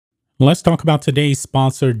Let's talk about today's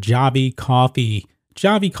sponsor, Javy Coffee.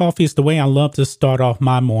 Javy Coffee is the way I love to start off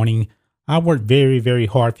my morning. I work very, very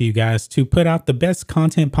hard for you guys to put out the best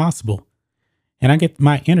content possible. And I get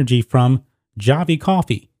my energy from Javy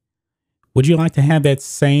Coffee. Would you like to have that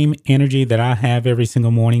same energy that I have every single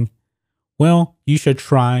morning? Well, you should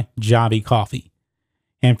try Javy Coffee.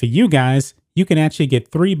 And for you guys, you can actually get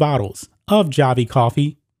 3 bottles of Javy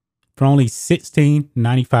Coffee for only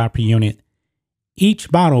 $16.95 per unit.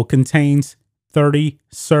 Each bottle contains 30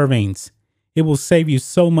 servings. It will save you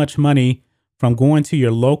so much money from going to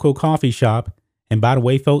your local coffee shop. And by the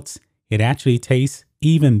way, folks, it actually tastes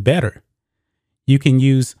even better. You can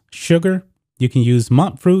use sugar. You can use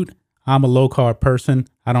monk fruit. I'm a low carb person.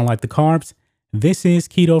 I don't like the carbs. This is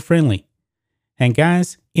keto friendly. And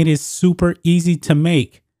guys, it is super easy to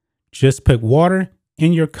make. Just put water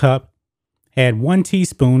in your cup, add 1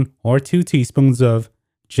 teaspoon or 2 teaspoons of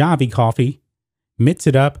Javy Coffee, mix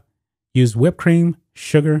it up, use whipped cream,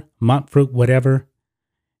 sugar, monk fruit, whatever.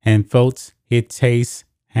 And folks, it tastes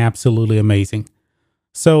absolutely amazing.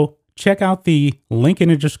 So check out the link in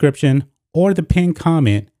the description or the pinned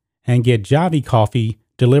comment and get Javy Coffee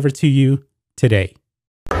delivered to you today.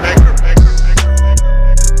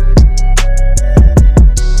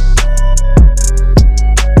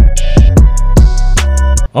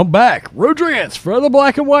 I'm back. Rodrance for the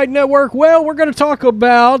Black and White Network. Well, we're going to talk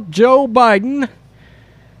about Joe Biden.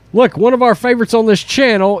 Look, one of our favorites on this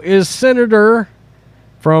channel is Senator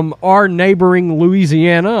from our neighboring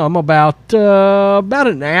Louisiana. I'm about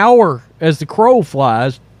an hour as the crow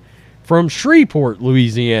flies from Shreveport,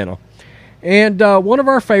 Louisiana. And one of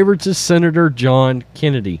our favorites is Senator John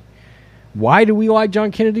Kennedy. Why do we like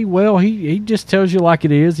John Kennedy? Well, he just tells you like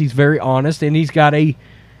it is. He's very honest, and he's got a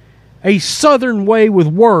southern way with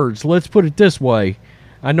words. Let's put it this way.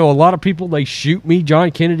 I know a lot of people, they shoot me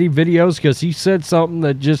John Kennedy videos because he said something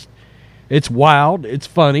that just, it's wild, it's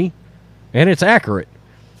funny, and it's accurate.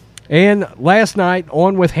 And last night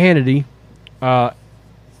on with Hannity,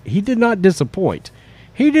 he did not disappoint.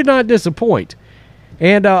 He did not disappoint.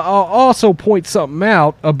 And I'll also point something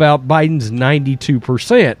out about Biden's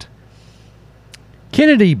 92%.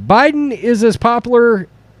 Kennedy, Biden is as popular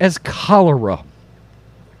as cholera.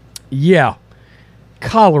 Yeah,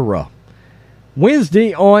 cholera.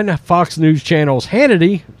 Wednesday on Fox News Channel's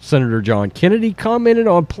Hannity, Senator John Kennedy commented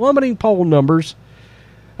on plummeting poll numbers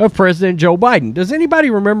of President Joe Biden. Does anybody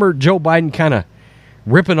remember Joe Biden kind of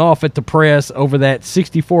ripping off at the press over that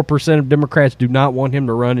 64% of Democrats do not want him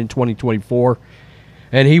to run in 2024?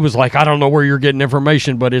 And he was like, I don't know where you're getting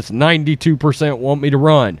information, but it's 92% want me to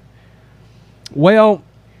run. Well,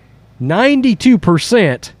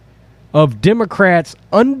 92% of Democrats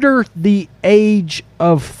under the age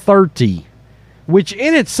of 30, which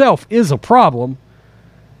in itself is a problem.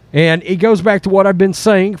 And it goes back to what I've been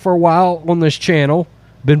saying for a while on this channel,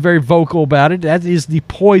 been very vocal about it. That is the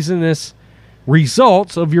poisonous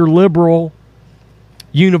results of your liberal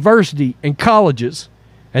university and colleges.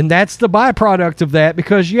 And that's the byproduct of that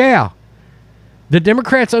because, yeah, the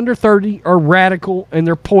Democrats under 30 are radical and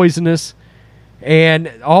they're poisonous.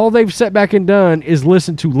 And all they've sat back and done is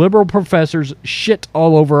listen to liberal professors shit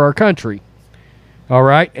all over our country. All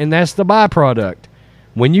right? And that's the byproduct.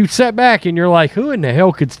 When you sit back and you're like, who in the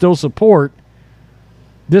hell could still support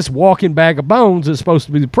this walking bag of bones that's supposed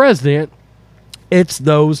to be the president? It's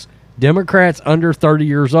those Democrats under 30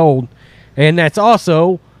 years old. And that's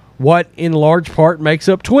also what in large part makes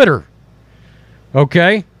up Twitter.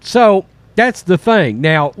 Okay? So that's the thing.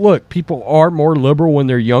 Now, look, people are more liberal when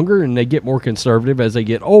they're younger and they get more conservative as they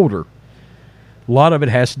get older. A lot of it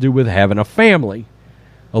has to do with having a family.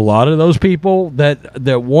 A lot of those people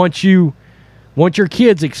that want your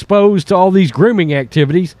kids exposed to all these grooming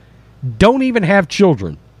activities don't even have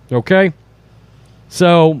children. Okay?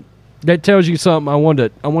 So that tells you something. I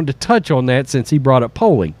wanted to touch on that since he brought up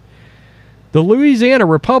polling. The Louisiana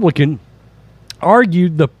Republican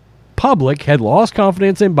argued the public had lost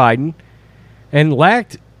confidence in Biden and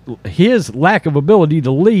his lack of ability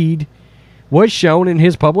to lead was shown in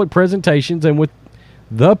his public presentations and with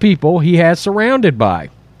the people he has surrounded by.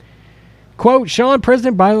 Quote, Sean,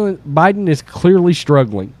 President Biden is clearly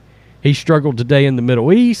struggling. He struggled today in the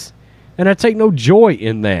Middle East, and I take no joy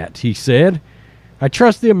in that, he said. I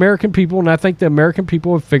trust the American people, and I think the American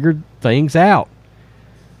people have figured things out.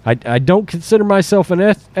 I don't consider myself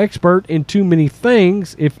an expert in too many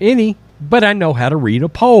things, if any, but I know how to read a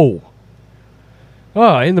poll.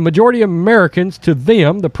 In the majority of Americans, to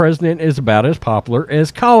them, the president is about as popular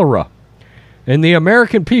as cholera. And the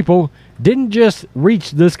American people didn't just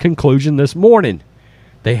reach this conclusion this morning.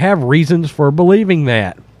 They have reasons for believing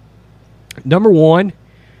that. Number one,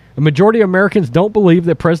 A majority of Americans don't believe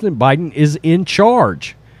that President Biden is in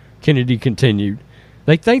charge, Kennedy continued.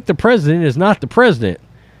 They think the president is not the president.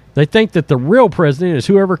 They think that the real president is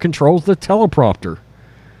whoever controls the teleprompter.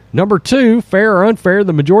 Number 2, fair or unfair,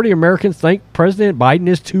 the majority of Americans think President Biden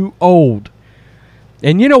is too old.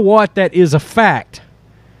 And you know what? That is a fact.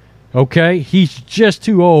 Okay? He's just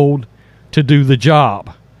too old to do the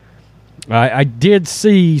job. I did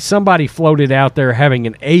see somebody floated out there having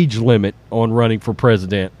an age limit on running for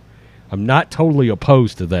president. I'm not totally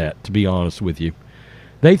opposed to that, to be honest with you.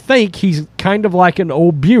 They think he's kind of like an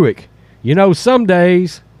old Buick. You know, some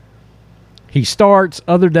days he starts,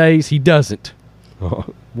 other days he doesn't.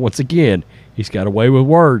 Once again, he's got a way with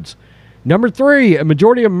words. Number 3, a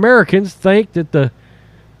majority of Americans think that the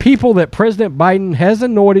people that President Biden has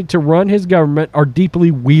anointed to run his government are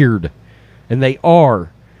deeply weird. And they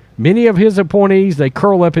are. Many of his appointees, they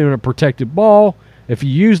curl up in a protected ball if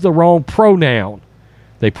you use the wrong pronoun.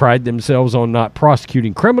 They pride themselves on not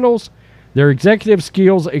prosecuting criminals. Their executive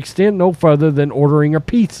skills extend no further than ordering a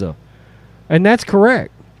pizza. And that's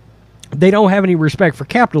correct. They don't have any respect for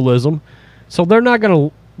capitalism, so they're not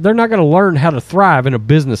going to learn how to thrive in a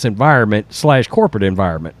business environment / corporate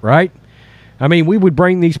environment, right? I mean, we would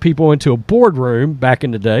bring these people into a boardroom back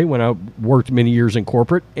in the day when I worked many years in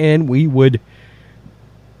corporate, and we would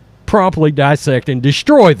promptly dissect and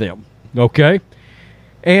destroy them, okay?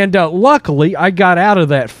 And luckily, I got out of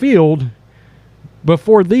that field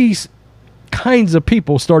before these kinds of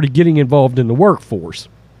people started getting involved in the workforce.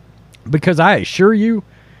 Because I assure you,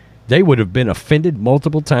 they would have been offended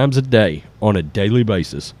multiple times a day on a daily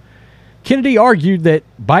basis. Kennedy argued that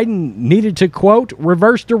Biden needed to, quote,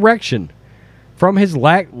 reverse direction from his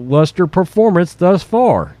lackluster performance thus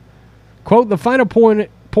far. Quote, the final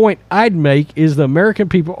point I'd make is the American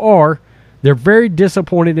people they're very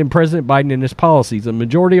disappointed in President Biden and his policies. The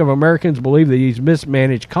majority of Americans believe that he's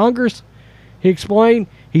mismanaged Congress, he explained.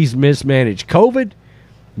 He's mismanaged COVID,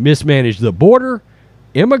 mismanaged the border,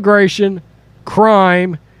 immigration,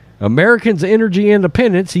 crime, Americans' energy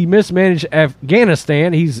independence. He mismanaged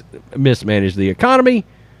Afghanistan. He's mismanaged the economy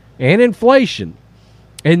and inflation.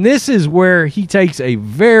 And this is where he takes a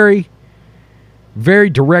very, very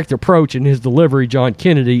direct approach in his delivery, John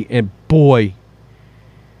Kennedy, and boy,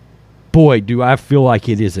 do I feel like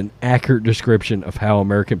it is an accurate description of how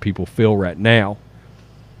American people feel right now.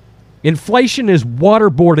 Inflation is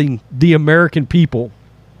waterboarding the American people.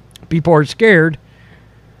 People are scared.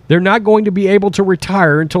 They're not going to be able to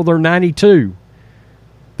retire until they're 92.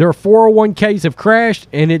 Their 401ks have crashed,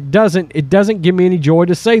 and it doesn't give me any joy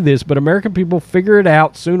to say this, but American people figure it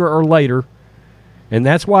out sooner or later. And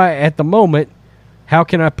that's why at the moment, how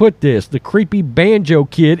can I put this? The creepy banjo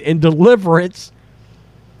kid in Deliverance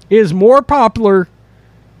is more popular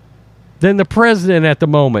than the president at the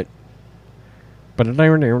moment. And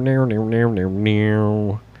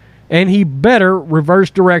he better reverse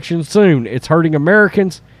direction soon. It's hurting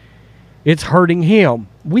Americans. It's hurting him.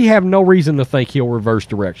 We have no reason to think he'll reverse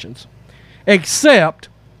directions. Except,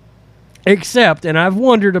 and I've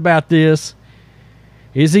wondered about this,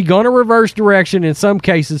 is he going to reverse direction in some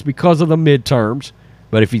cases because of the midterms?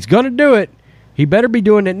 But if he's going to do it, he better be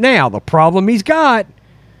doing it now. The problem he's got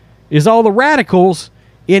is all the radicals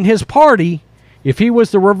in his party. If he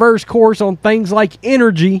was to reverse course on things like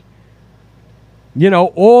energy,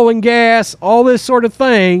 oil and gas, all this sort of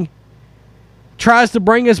thing, tries to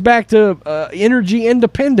bring us back to energy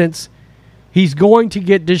independence, he's going to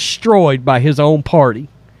get destroyed by his own party.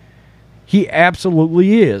 He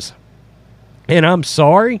absolutely is. And I'm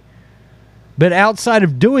sorry, but outside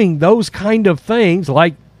of doing those kind of things,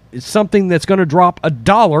 like something that's going to drop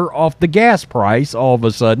 $1 off the gas price all of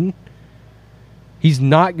a sudden, he's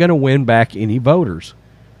not going to win back any voters.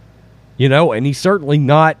 And he's certainly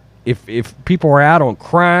not, if people are out on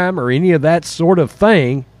crime or any of that sort of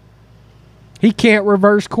thing, he can't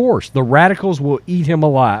reverse course. The radicals will eat him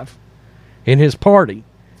alive in his party.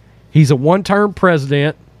 He's a one-term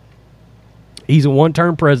president.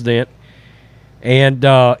 And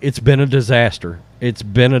it's been a disaster.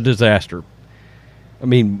 I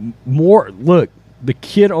mean, look, the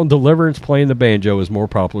kid on Deliverance playing the banjo is more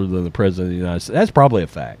popular than the president of the United States. That's probably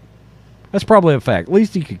a fact. At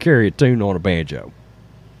least he could carry a tune on a banjo.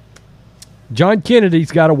 John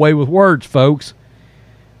Kennedy's got a way with words, folks.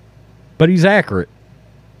 But he's accurate,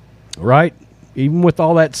 right? Even with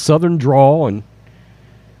all that southern drawl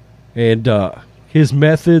and his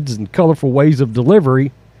methods and colorful ways of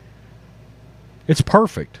delivery, it's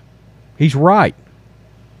perfect. He's right.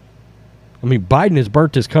 I mean, Biden has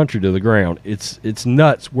burnt this country to the ground. It's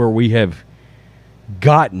nuts where we have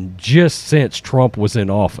gotten just since Trump was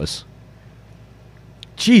in office.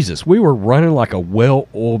 Jesus, we were running like a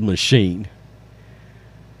well-oiled machine.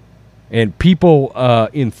 And people,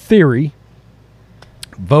 in theory,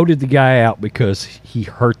 voted the guy out because he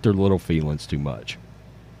hurt their little feelings too much.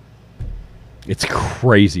 It's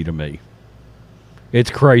crazy to me.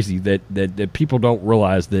 It's crazy that people don't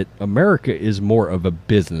realize that America is more of a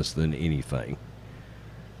business than anything.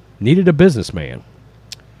 Needed a businessman.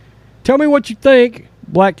 Tell me what you think,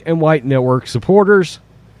 Black and White Network supporters.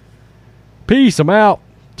 Peace. I'm out.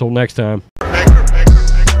 Till next time.